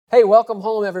Hey, welcome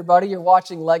home, everybody. You're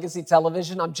watching Legacy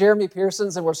Television. I'm Jeremy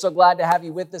Pearsons, and we're so glad to have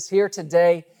you with us here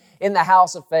today in the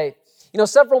House of Faith. You know,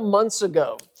 several months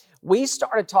ago, we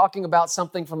started talking about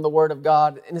something from the Word of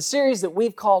God in a series that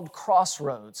we've called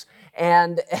Crossroads.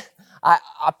 And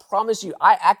I promise you,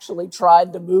 I actually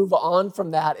tried to move on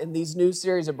from that in these new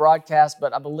series of broadcasts,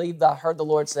 but I believe that I heard the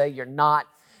Lord say, you're not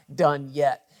done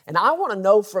yet. And I want to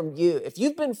know from you, if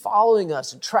you've been following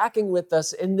us and tracking with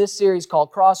us in this series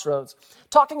called Crossroads,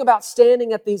 talking about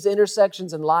standing at these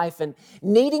intersections in life and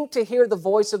needing to hear the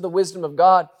voice of the wisdom of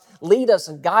God lead us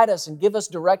and guide us and give us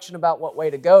direction about what way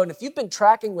to go. And if you've been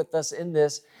tracking with us in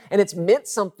this and it's meant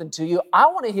something to you, I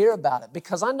want to hear about it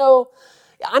because I know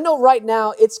right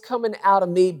now it's coming out of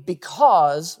me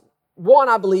because, one,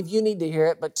 I believe you need to hear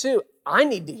it, but two, I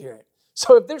need to hear it.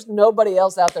 So if there's nobody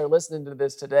else out there listening to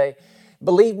this today,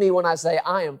 believe me when I say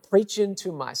I am preaching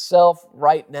to myself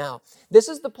right now. This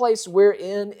is the place we're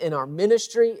in our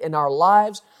ministry, in our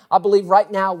lives. I believe right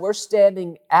now we're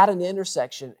standing at an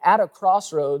intersection, at a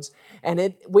crossroads,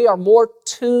 and we are more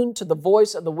tuned to the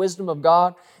voice of the wisdom of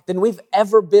God than we've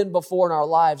ever been before in our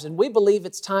lives. And we believe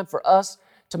it's time for us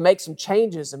to make some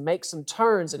changes and make some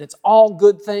turns, and it's all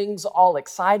good things, all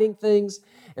exciting things.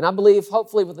 And I believe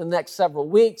hopefully within the next several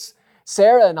weeks,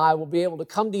 Sarah and I will be able to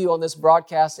come to you on this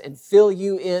broadcast and fill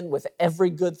you in with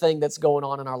every good thing that's going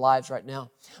on in our lives right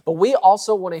now. But we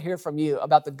also want to hear from you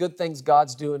about the good things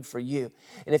God's doing for you.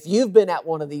 And if you've been at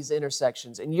one of these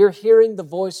intersections and you're hearing the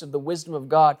voice of the wisdom of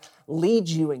God lead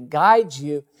you and guide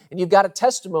you, and you've got a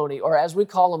testimony, or as we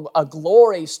call them, a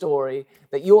glory story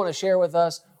that you want to share with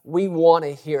us, we want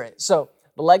to hear it. So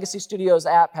the Legacy Studios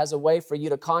app has a way for you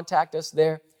to contact us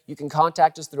there. You can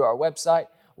contact us through our website.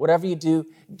 Whatever you do,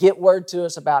 get word to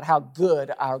us about how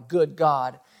good our good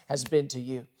God has been to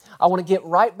you. I want to get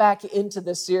right back into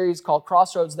this series called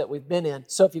Crossroads that we've been in.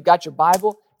 So if you've got your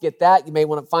Bible, get that. You may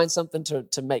want to find something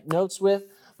to make notes with.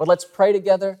 But let's pray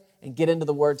together and get into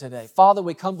the Word today. Father,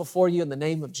 we come before you in the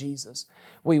name of Jesus.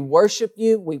 We worship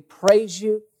you. We praise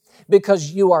you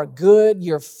because you are good,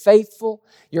 you're faithful,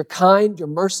 you're kind, you're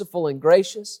merciful and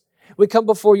gracious. We come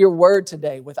before your word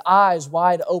today with eyes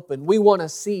wide open. We want to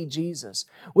see Jesus.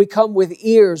 We come with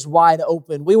ears wide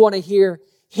open. We want to hear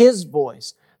his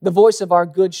voice, the voice of our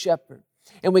good shepherd.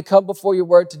 And we come before your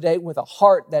word today with a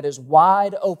heart that is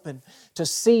wide open to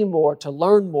see more, to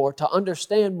learn more, to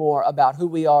understand more about who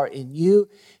we are in you,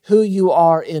 who you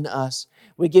are in us.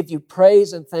 We give you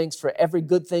praise and thanks for every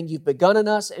good thing you've begun in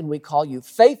us, and we call you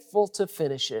faithful to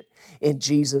finish it in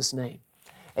Jesus' name.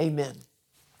 Amen.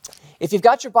 If you've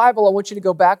got your Bible, I want you to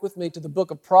go back with me to the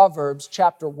book of Proverbs,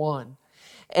 chapter 1.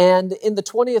 And in the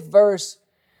 20th verse,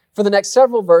 for the next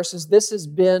several verses, this has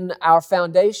been our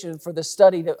foundation for the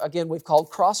study that, again, we've called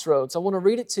Crossroads. I want to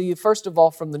read it to you, first of all,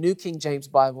 from the New King James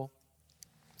Bible.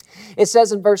 It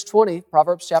says in verse 20,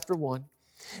 Proverbs chapter 1,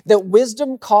 that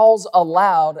wisdom calls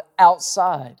aloud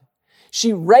outside.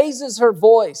 She raises her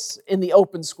voice in the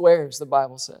open squares, the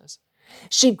Bible says.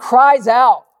 She cries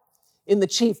out in the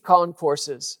chief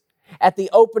concourses. At the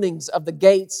openings of the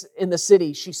gates in the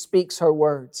city, she speaks her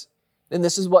words. And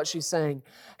this is what she's saying.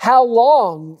 How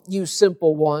long, you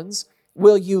simple ones,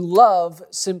 will you love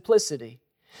simplicity?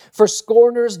 For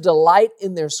scorners delight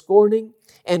in their scorning,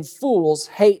 and fools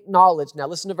hate knowledge. Now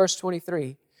listen to verse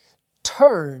 23.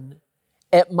 Turn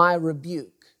at my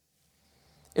rebuke.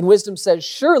 And wisdom says,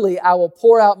 surely I will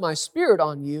pour out my spirit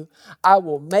on you. I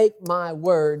will make my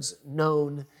words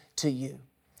known to you.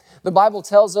 The Bible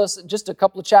tells us just a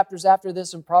couple of chapters after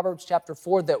this in Proverbs chapter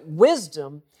 4 that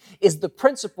wisdom is the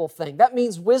principal thing. That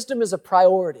means wisdom is a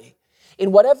priority.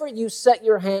 In whatever you set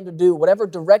your hand to do, whatever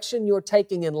direction you're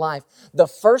taking in life, the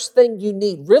first thing you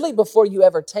need, really before you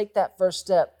ever take that first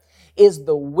step, is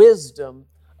the wisdom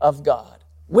of God.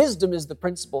 Wisdom is the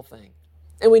principal thing.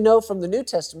 And we know from the New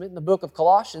Testament, in the book of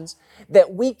Colossians,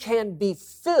 that we can be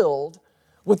filled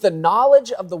with the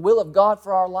knowledge of the will of God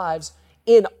for our lives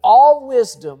in all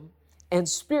wisdom and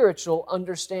spiritual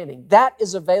understanding. That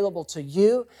is available to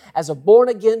you as a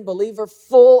born-again believer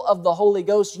full of the Holy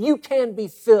Ghost. You can be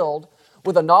filled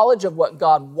with a knowledge of what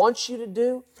God wants you to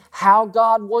do, how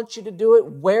God wants you to do it,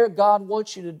 where God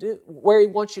wants you to do, where He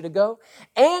wants you to go,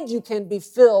 and you can be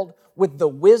filled with the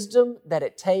wisdom that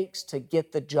it takes to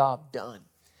get the job done.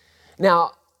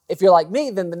 Now, if you're like me,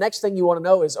 then the next thing you want to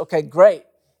know is, okay, great.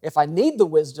 If I need the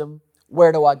wisdom,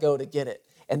 where do I go to get it?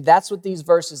 And that's what these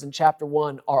verses in chapter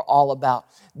 1 are all about.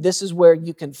 This is where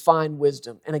you can find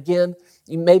wisdom. And again,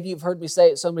 maybe you've heard me say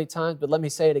it so many times, but let me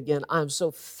say it again. I am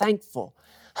so thankful.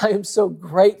 I am so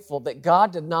grateful that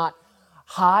God did not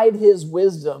hide His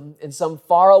wisdom in some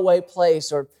faraway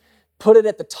place or put it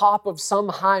at the top of some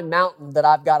high mountain that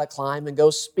I've got to climb and go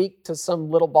speak to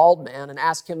some little bald man and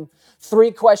ask him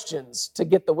 3 questions to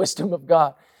get the wisdom of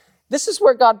God. This is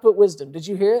where God put wisdom. Did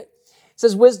you hear it? It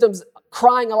says wisdom's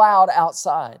crying aloud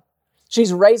outside.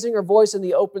 She's raising her voice in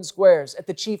the open squares at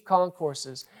the chief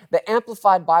concourses. The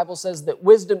Amplified Bible says that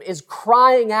wisdom is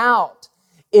crying out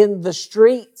in the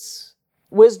streets.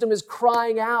 Wisdom is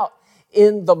crying out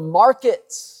in the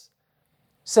markets.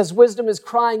 It says wisdom is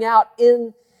crying out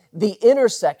in the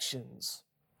intersections.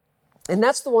 And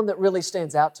that's the one that really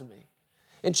stands out to me.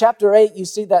 In chapter 8, you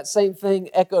see that same thing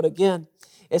echoed again.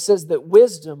 It says that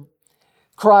wisdom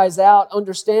cries out,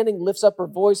 understanding lifts up her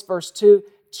voice. Verse 2,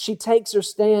 she takes her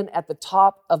stand at the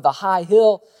top of the high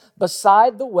hill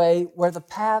beside the way where the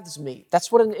paths meet. That's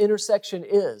what an intersection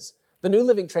is. The New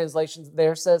Living Translation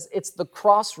there says it's the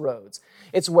crossroads.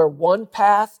 It's where one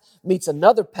path meets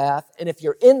another path, and if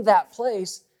you're in that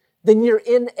place, then you're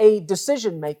in a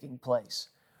decision-making place.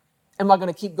 Am I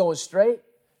going to keep going straight?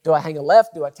 Do I hang a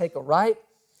left? Do I take a right?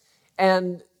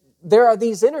 And there are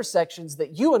these intersections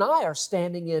that you and I are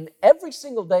standing in every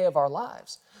single day of our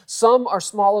lives. Some are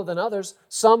smaller than others.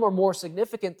 Some are more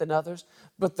significant than others.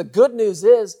 But the good news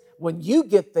is, when you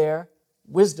get there,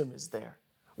 wisdom is there.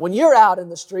 When you're out in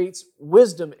the streets,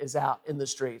 wisdom is out in the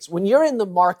streets. When you're in the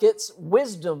markets,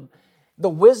 the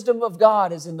wisdom of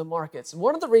God is in the markets. And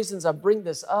one of the reasons I bring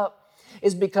this up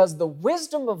is because the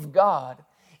wisdom of God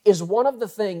is one of the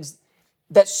things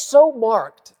that so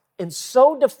marked and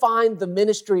so defined the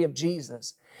ministry of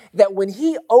Jesus that when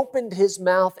he opened his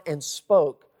mouth and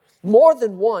spoke, more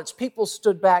than once, people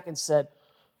stood back and said,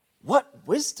 "What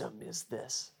wisdom is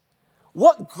this?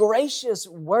 What gracious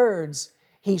words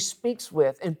he speaks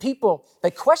with." And people,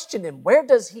 they question him, where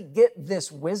does he get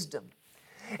this wisdom?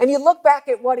 And you look back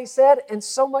at what he said, and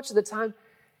so much of the time,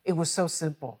 it was so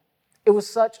simple. It was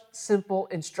such simple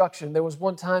instruction. There was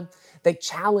one time they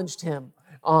challenged him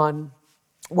on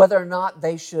whether or not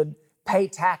they should pay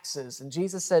taxes. And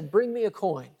Jesus said, "Bring me a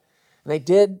coin." And they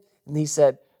did, and he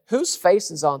said, "Whose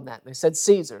face is on that?" And they said,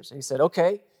 "Caesar's." And he said,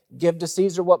 "Okay, give to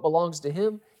Caesar what belongs to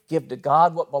him, give to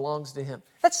God what belongs to him."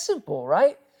 That's simple,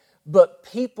 right? But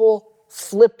people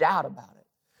flipped out about it.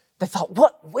 They thought,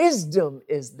 what wisdom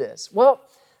is this? Well,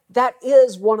 that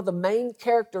is one of the main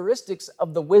characteristics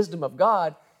of the wisdom of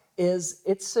God, is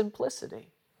its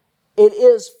simplicity. It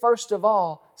is, first of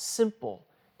all, simple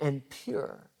and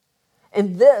pure.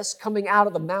 And this, coming out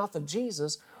of the mouth of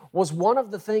Jesus, was one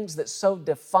of the things that so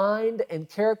defined and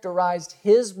characterized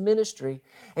his ministry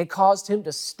and caused him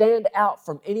to stand out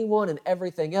from anyone and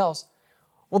everything else.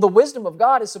 Well, the wisdom of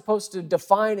God is supposed to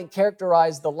define and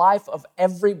characterize the life of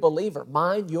every believer,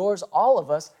 mine, yours, all of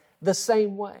us, the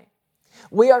same way.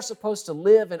 We are supposed to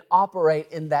live and operate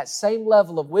in that same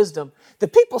level of wisdom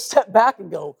that people step back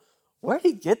and go, "Where did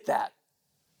he get that?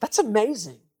 That's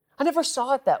amazing. I never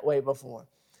saw it that way before."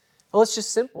 Well, it's just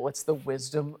simple. It's the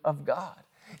wisdom of God.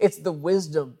 It's the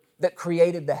wisdom that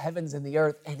created the heavens and the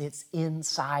earth, and it's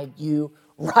inside you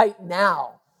right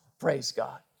now. Praise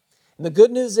God. And the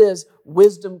good news is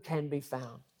wisdom can be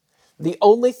found. The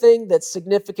only thing that's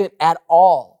significant at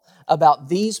all about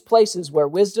these places where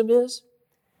wisdom is,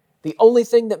 the only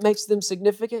thing that makes them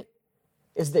significant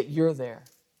is that you're there.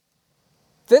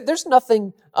 There's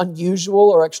nothing unusual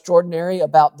or extraordinary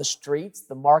about the streets,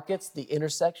 the markets, the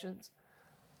intersections.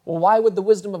 Well, why would the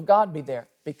wisdom of God be there?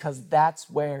 Because that's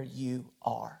where you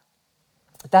are.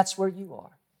 That's where you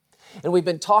are. And we've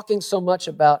been talking so much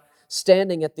about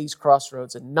standing at these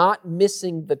crossroads and not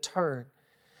missing the turn.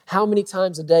 How many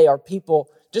times a day are people,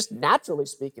 just naturally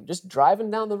speaking, just driving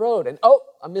down the road and,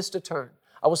 I missed a turn.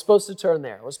 I was supposed to turn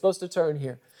there. I was supposed to turn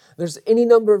here. There's any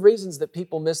number of reasons that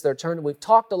people miss their turn, and we've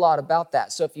talked a lot about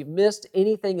that. So if you've missed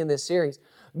anything in this series,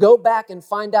 go back and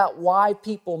find out why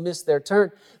people miss their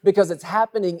turn, because it's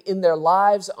happening in their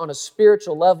lives on a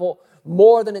spiritual level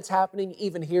more than it's happening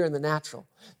even here in the natural.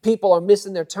 People are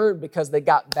missing their turn because they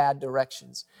got bad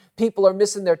directions. People are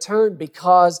missing their turn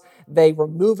because they were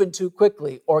moving too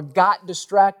quickly or got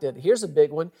distracted. Here's a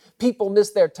big one. People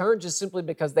miss their turn just simply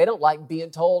because they don't like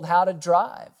being told how to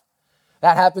drive.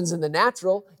 That happens in the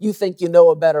natural. You think you know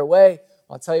a better way.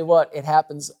 I'll tell you what, it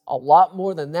happens a lot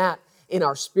more than that in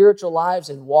our spiritual lives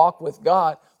and walk with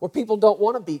God, where people don't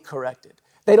want to be corrected.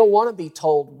 They don't want to be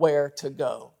told where to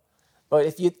go. But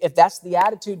if that's the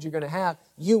attitude you're going to have,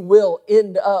 you will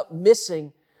end up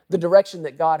missing the direction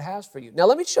that God has for you. Now,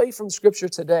 let me show you from Scripture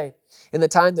today, in the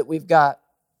time that we've got,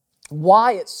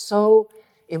 why it's so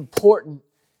important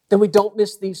that we don't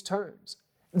miss these turns,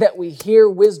 that we hear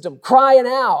wisdom crying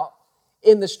out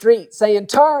in the street, saying,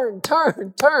 "Turn,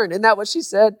 turn, turn." Isn't that what she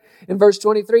said in verse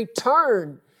 23?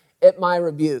 "Turn at my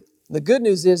rebuke." The good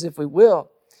news is, if we will,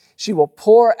 She will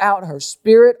pour out her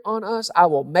Spirit on us. I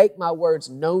will make my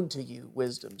words known to you,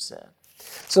 wisdom said.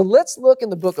 So let's look in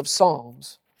the book of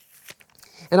Psalms.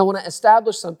 And I want to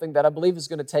establish something that I believe is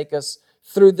going to take us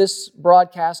through this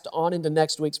broadcast on into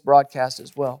next week's broadcast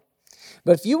as well.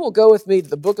 But if you will go with me to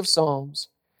the book of Psalms,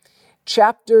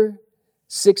 chapter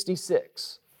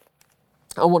 66,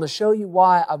 I want to show you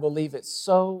why I believe it's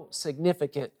so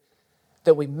significant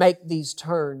that we make these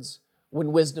turns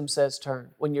when wisdom says turn.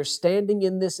 When you're standing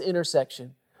in this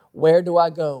intersection, where do I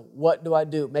go? What do I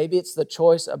do? Maybe it's the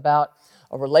choice about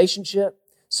a relationship,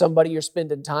 somebody you're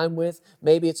spending time with.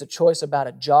 Maybe it's a choice about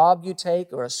a job you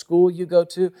take or a school you go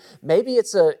to. Maybe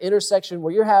it's an intersection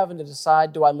where you're having to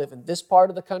decide, do I live in this part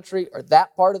of the country or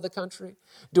that part of the country?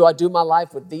 Do I do my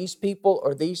life with these people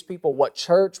or these people? What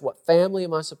church, what family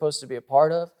am I supposed to be a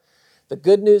part of? The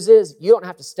good news is you don't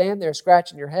have to stand there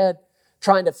scratching your head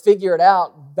trying to figure it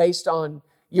out based on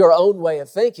your own way of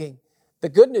thinking. The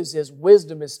good news is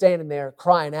wisdom is standing there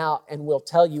crying out and will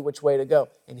tell you which way to go.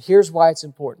 And here's why it's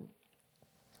important.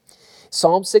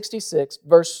 Psalm 66,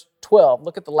 verse 12.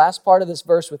 Look at the last part of this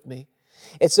verse with me.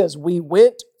 It says, we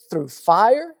went through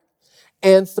fire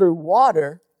and through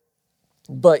water,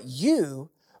 but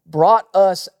you brought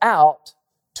us out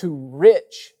to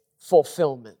rich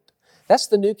fulfillment. That's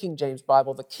the New King James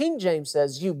Bible. The King James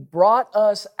says, you brought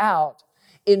us out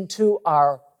into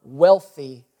our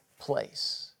wealthy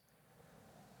place.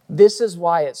 This is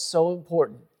why it's so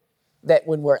important that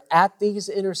when we're at these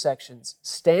intersections,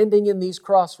 standing in these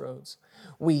crossroads,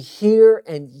 we hear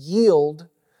and yield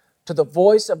to the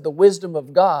voice of the wisdom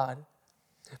of God,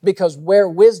 because where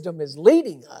wisdom is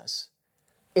leading us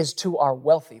is to our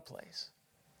wealthy place.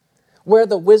 Where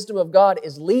the wisdom of God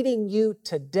is leading you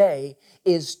today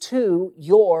is to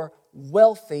your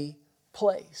wealthy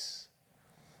place.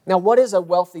 Now, what is a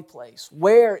wealthy place?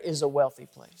 Where is a wealthy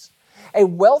place? A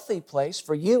wealthy place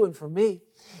for you and for me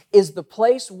is the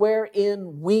place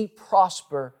wherein we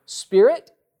prosper spirit,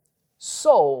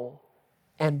 soul,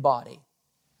 and body.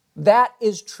 That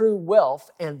is true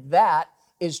wealth, and that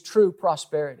is true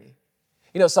prosperity.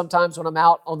 You know, sometimes when I'm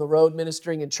out on the road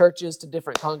ministering in churches to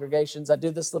different congregations, I do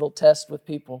this little test with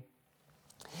people.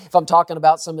 If I'm talking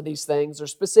about some of these things, or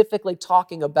specifically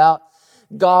talking about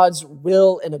God's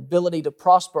will and ability to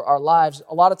prosper our lives,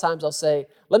 a lot of times I'll say,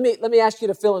 let me ask you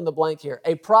to fill in the blank here.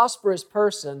 A prosperous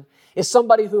person is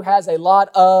somebody who has a lot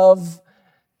of,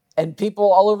 and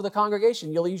people all over the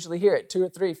congregation, you'll usually hear it, 2 or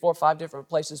 3, 4, 5 different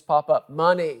places pop up.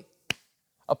 Money.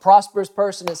 A prosperous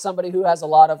person is somebody who has a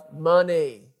lot of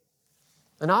money.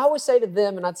 And I always say to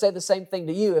them, and I'd say the same thing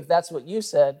to you if that's what you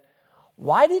said,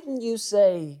 why didn't you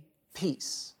say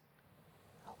peace?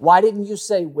 Why didn't you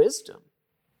say wisdom?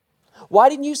 Why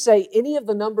didn't you say any of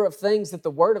the number of things that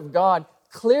the Word of God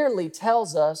clearly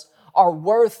tells us are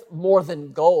worth more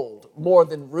than gold, more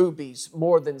than rubies,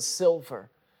 more than silver?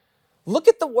 Look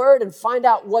at the Word and find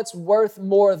out what's worth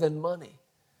more than money.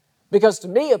 Because to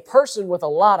me, a person with a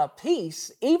lot of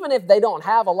peace, even if they don't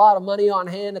have a lot of money on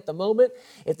hand at the moment,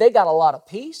 if they got a lot of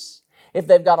peace, if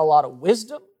they've got a lot of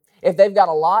wisdom, if they've got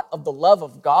a lot of the love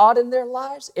of God in their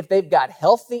lives, if they've got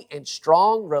healthy and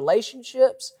strong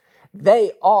relationships,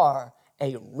 they are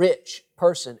a rich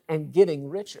person and getting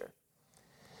richer.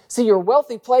 See, your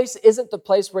wealthy place isn't the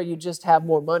place where you just have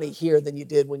more money here than you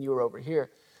did when you were over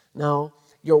here. No,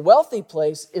 your wealthy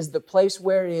place is the place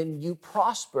wherein you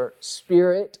prosper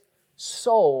spirit,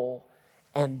 soul,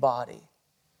 and body.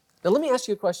 Now, let me ask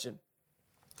you a question.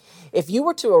 If you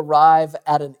were to arrive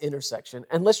at an intersection,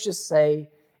 and let's just say,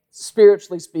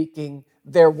 spiritually speaking,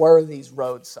 there were these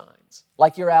road signs,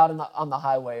 like you're out on the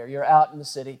highway or you're out in the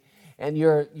city, and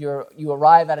you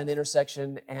arrive at an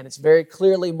intersection and it's very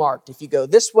clearly marked. If you go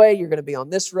this way, you're going to be on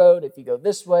this road. If you go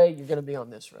this way, you're going to be on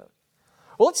this road.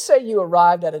 Well, let's say you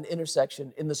arrived at an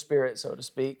intersection in the spirit, so to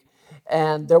speak,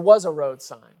 and there was a road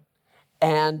sign.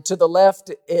 And to the left,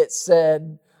 it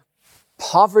said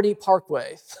Poverty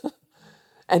Parkway.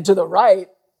 And to the right,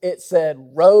 it said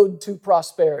Road to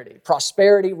Prosperity,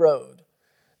 Prosperity Road.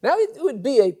 Now, it would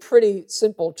be a pretty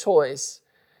simple choice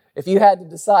if you had to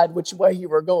decide which way you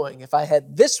were going. If I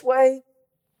head this way,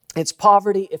 it's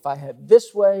poverty. If I head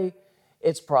this way,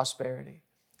 it's prosperity.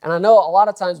 And I know a lot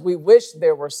of times we wish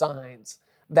there were signs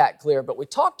that clear, but we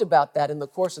talked about that in the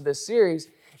course of this series.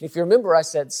 If you remember, I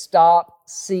said, stop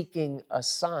seeking a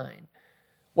sign.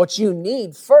 What you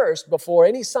need first, before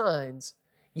any signs,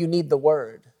 you need the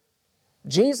Word.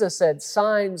 Jesus said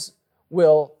signs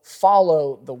will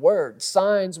follow the Word.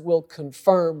 Signs will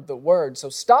confirm the Word. So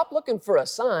stop looking for a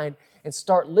sign and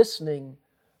start listening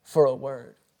for a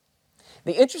word.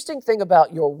 The interesting thing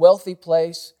about your wealthy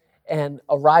place and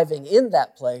arriving in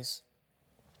that place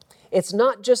It's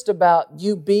not just about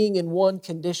you being in one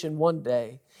condition one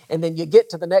day, and then you get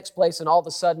to the next place and all of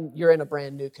a sudden you're in a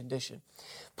brand new condition.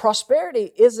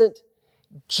 Prosperity isn't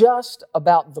just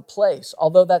about the place,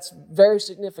 although that's very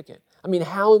significant. I mean,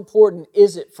 how important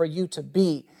is it for you to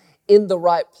be in the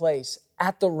right place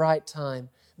at the right time,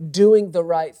 doing the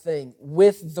right thing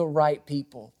with the right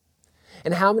people?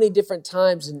 And how many different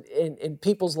times in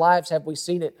people's lives have we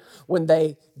seen it when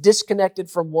they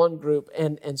disconnected from one group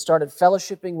and started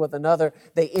fellowshipping with another,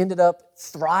 they ended up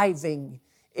thriving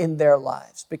in their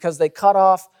lives because they cut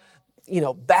off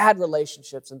bad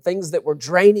relationships and things that were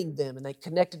draining them, and they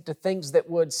connected to things that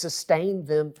would sustain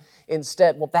them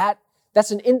instead. Well,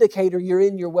 that's an indicator you're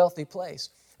in your wealthy place.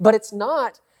 But it's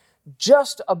not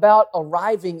just about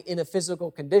arriving in a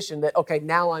physical condition that, okay,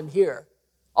 now I'm here,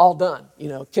 all done,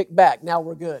 kick back, now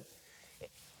we're good.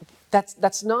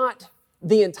 That's not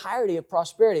the entirety of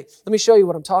prosperity. Let me show you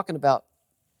what I'm talking about.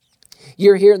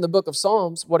 You're here in the book of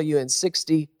Psalms. What are you in?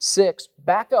 66.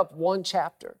 Back up one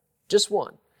chapter, just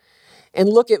one. And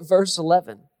look at verse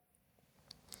 11.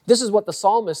 This is what the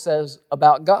psalmist says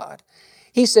about God.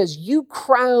 He says, you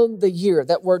crown the year.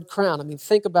 That word crown,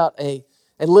 think about a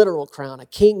literal crown, a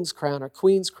king's crown or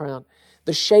queen's crown.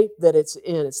 The shape that it's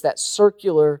in, it's that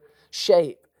circular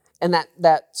shape. And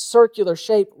that circular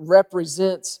shape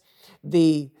represents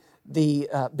the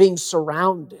being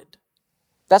surrounded.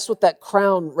 That's what that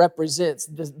crown represents.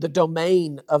 The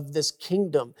domain of this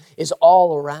kingdom is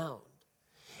all around.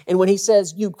 And when he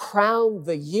says you crown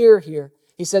the year here,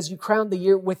 he says you crown the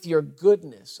year with your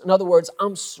goodness. In other words,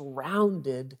 I'm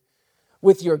surrounded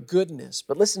with your goodness.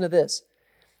 But listen to this.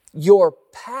 Your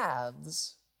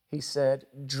paths, he said,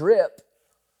 drip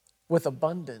with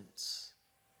abundance.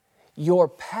 Your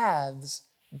paths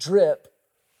drip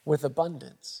with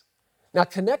abundance. Now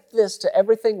connect this to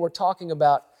everything we're talking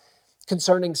about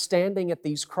concerning standing at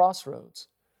these crossroads,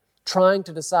 trying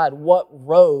to decide what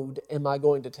road am I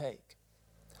going to take.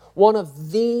 One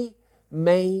of the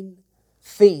main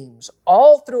themes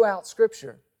all throughout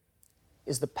Scripture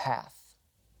is the path,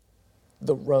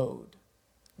 the road,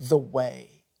 the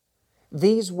way.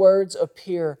 These words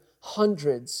appear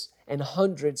hundreds and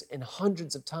hundreds and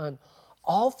hundreds of times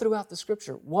all throughout the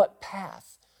Scripture. What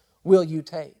path will you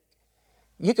take?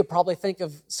 You could probably think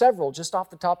of several just off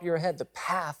the top of your head. The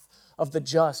path of the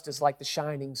just is like the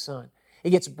shining sun. It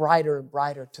gets brighter and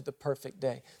brighter to the perfect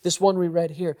day. This one we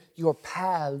read here, your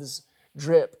paths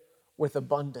drip with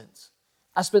abundance.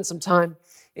 I spent some time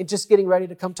in just getting ready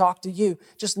to come talk to you,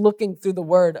 just looking through the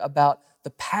Word about the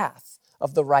path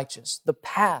of the righteous, the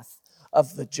path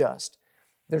of the just.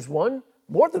 There's one,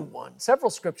 more than one, several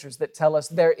scriptures that tell us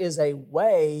there is a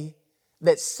way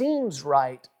that seems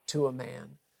right to a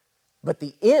man, but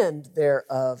the end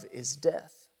thereof is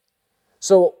death.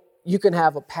 So you can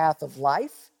have a path of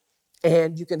life,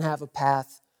 and you can have a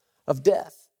path of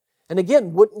death. And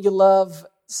again, wouldn't you love,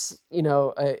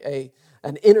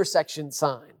 an intersection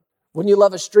sign? Wouldn't you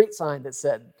love a street sign that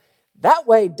said, that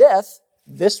way death,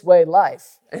 this way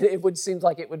life? And it would seem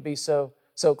like it would be so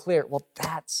clear. Well,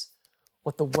 that's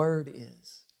what the Word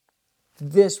is.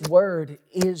 This Word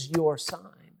is your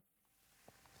sign.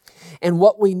 And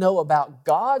what we know about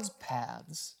God's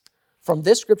paths from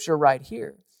this scripture right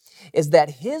here is that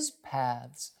His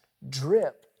paths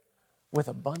drip with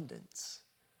abundance.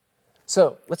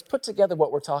 So let's put together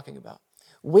what we're talking about.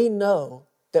 We know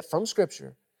that from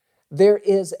Scripture, there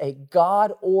is a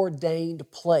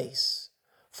God-ordained place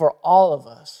for all of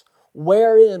us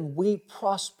wherein we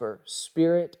prosper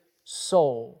spirit,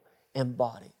 soul, and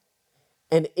body.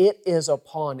 And it is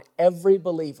upon every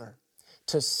believer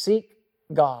to seek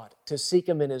God, to seek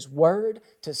Him in His Word,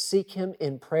 to seek Him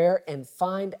in prayer, and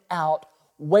find out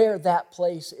where that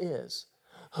place is,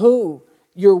 who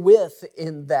you're with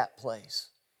in that place,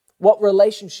 what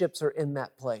relationships are in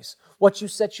that place, what you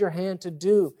set your hand to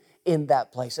do in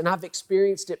that place. And I've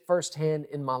experienced it firsthand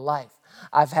in my life.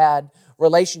 I've had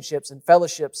relationships and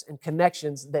fellowships and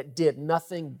connections that did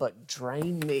nothing but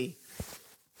drain me.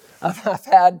 I've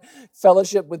had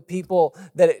fellowship with people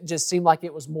that it just seemed like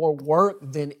it was more work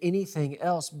than anything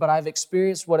else, but I've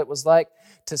experienced what it was like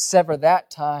to sever that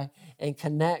tie and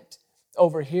connect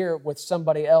over here with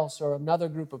somebody else or another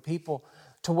group of people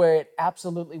to where it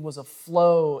absolutely was a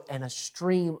flow and a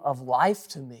stream of life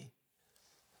to me.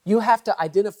 You have to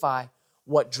identify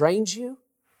what drains you,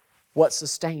 what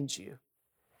sustains you.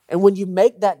 And when you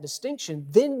make that distinction,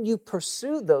 then you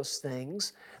pursue those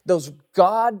things, those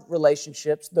God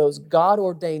relationships, those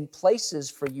God-ordained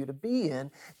places for you to be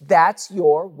in. That's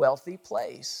your wealthy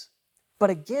place. But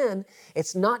again,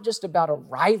 it's not just about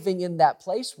arriving in that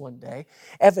place one day.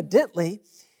 Evidently,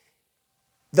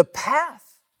 the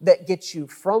path that gets you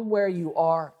from where you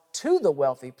are to the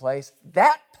wealthy place,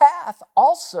 that path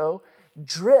also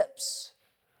drips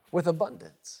with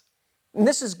abundance. And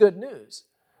this is good news.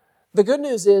 The good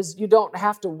news is you don't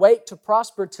have to wait to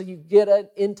prosper till you get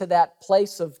into that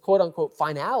place of quote unquote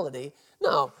finality.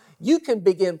 No, you can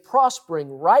begin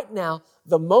prospering right now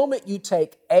the moment you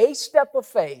take a step of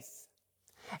faith.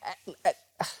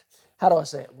 How do I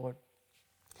say it, Lord?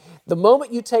 The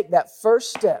moment you take that first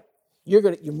step,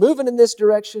 you're moving in this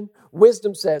direction.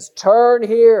 Wisdom says, turn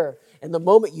here. And the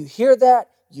moment you hear that,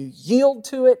 you yield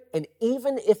to it. And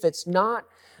even if it's not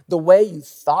the way you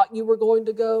thought you were going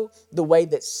to go, the way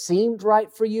that seemed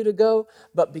right for you to go,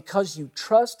 but because you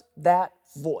trust that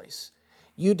voice,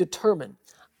 you determine,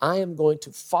 I am going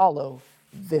to follow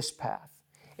this path.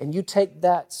 And you take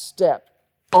that step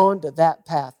onto that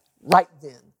path, right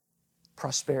then,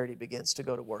 prosperity begins to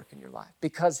go to work in your life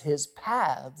because His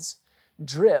paths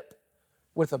drip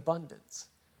with abundance.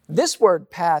 This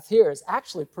word path here is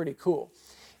actually pretty cool.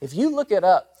 If you look it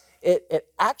up, it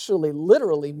actually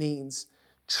literally means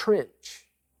trench.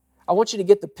 I want you to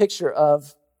get the picture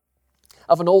of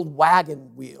an old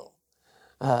wagon wheel,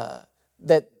 an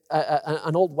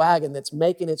old wagon that's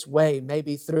making its way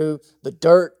maybe through the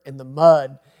dirt and the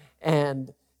mud,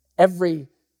 and every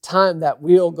time that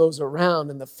wheel goes around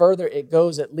and the further it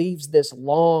goes, it leaves this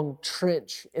long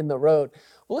trench in the road.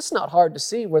 Well, it's not hard to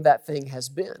see where that thing has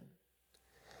been.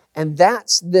 And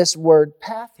that's this word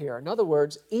path here. In other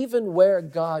words, even where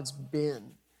God's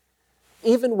been,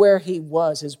 even where He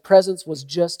was, His presence was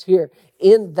just here.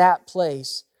 In that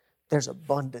place, there's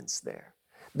abundance there.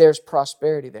 There's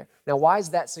prosperity there. Now, why is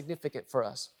that significant for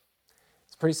us?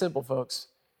 It's pretty simple, folks.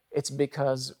 It's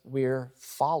because we're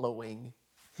following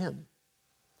Him.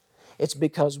 It's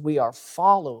because we are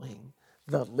following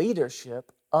the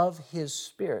leadership of His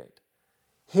Spirit.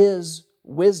 His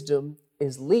wisdom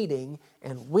is leading,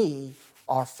 and we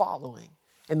are following.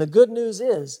 And the good news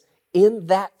is, in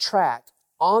that track,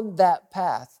 on that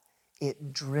path,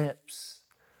 it drips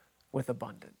with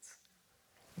abundance.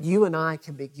 You and I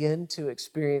can begin to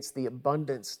experience the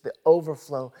abundance, the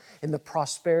overflow, and the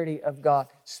prosperity of God,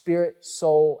 spirit,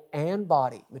 soul, and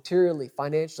body, materially,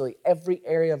 financially, every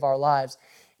area of our lives,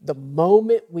 the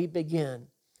moment we begin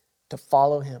to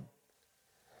follow Him.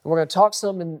 And we're going to talk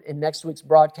some in next week's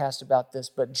broadcast about this,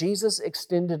 but Jesus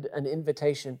extended an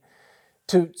invitation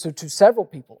to several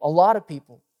people, a lot of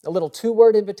people, a little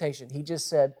 2-word invitation. He just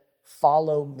said,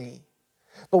 follow me.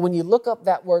 But when you look up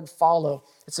that word follow,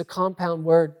 it's a compound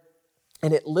word,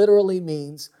 and it literally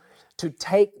means to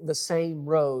take the same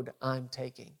road I'm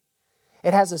taking.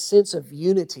 It has a sense of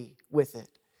unity with it.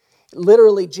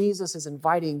 Literally, Jesus is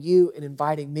inviting you and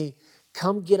inviting me,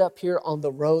 come get up here on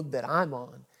the road that I'm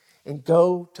on and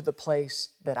go to the place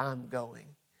that I'm going.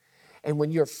 And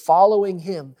when you're following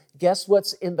Him, guess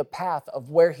what's in the path of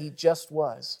where He just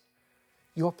was?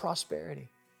 Your prosperity.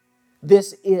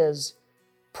 This is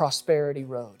Prosperity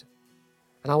Road.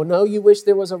 And I know you wish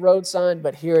there was a road sign,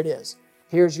 but here it is.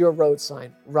 Here's your road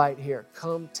sign right here.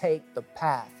 Come take the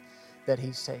path that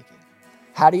He's taking.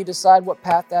 How do you decide what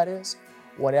path that is?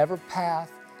 Whatever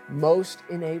path most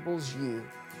enables you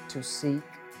to seek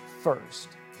first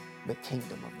the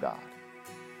kingdom of God.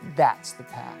 That's the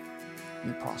path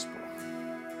you prosper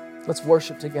on. Let's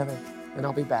worship together, and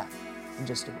I'll be back in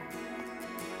just a moment.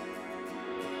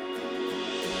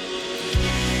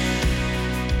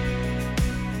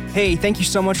 Hey, thank you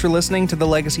so much for listening to the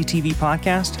Legacy TV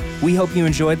podcast. We hope you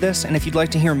enjoyed this, and if you'd like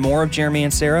to hear more of Jeremy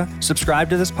and Sarah, subscribe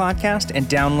to this podcast and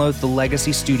download the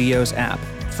Legacy Studios app.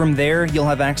 From there, you'll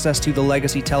have access to the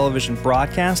Legacy Television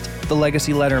broadcast, the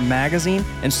Legacy Letter magazine,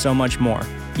 and so much more.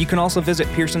 You can also visit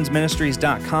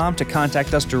pearsonsministries.com to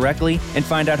contact us directly and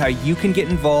find out how you can get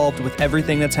involved with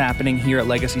everything that's happening here at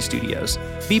Legacy Studios.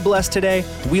 Be blessed today.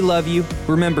 We love you.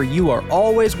 Remember, you are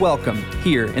always welcome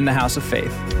here in the House of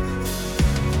Faith.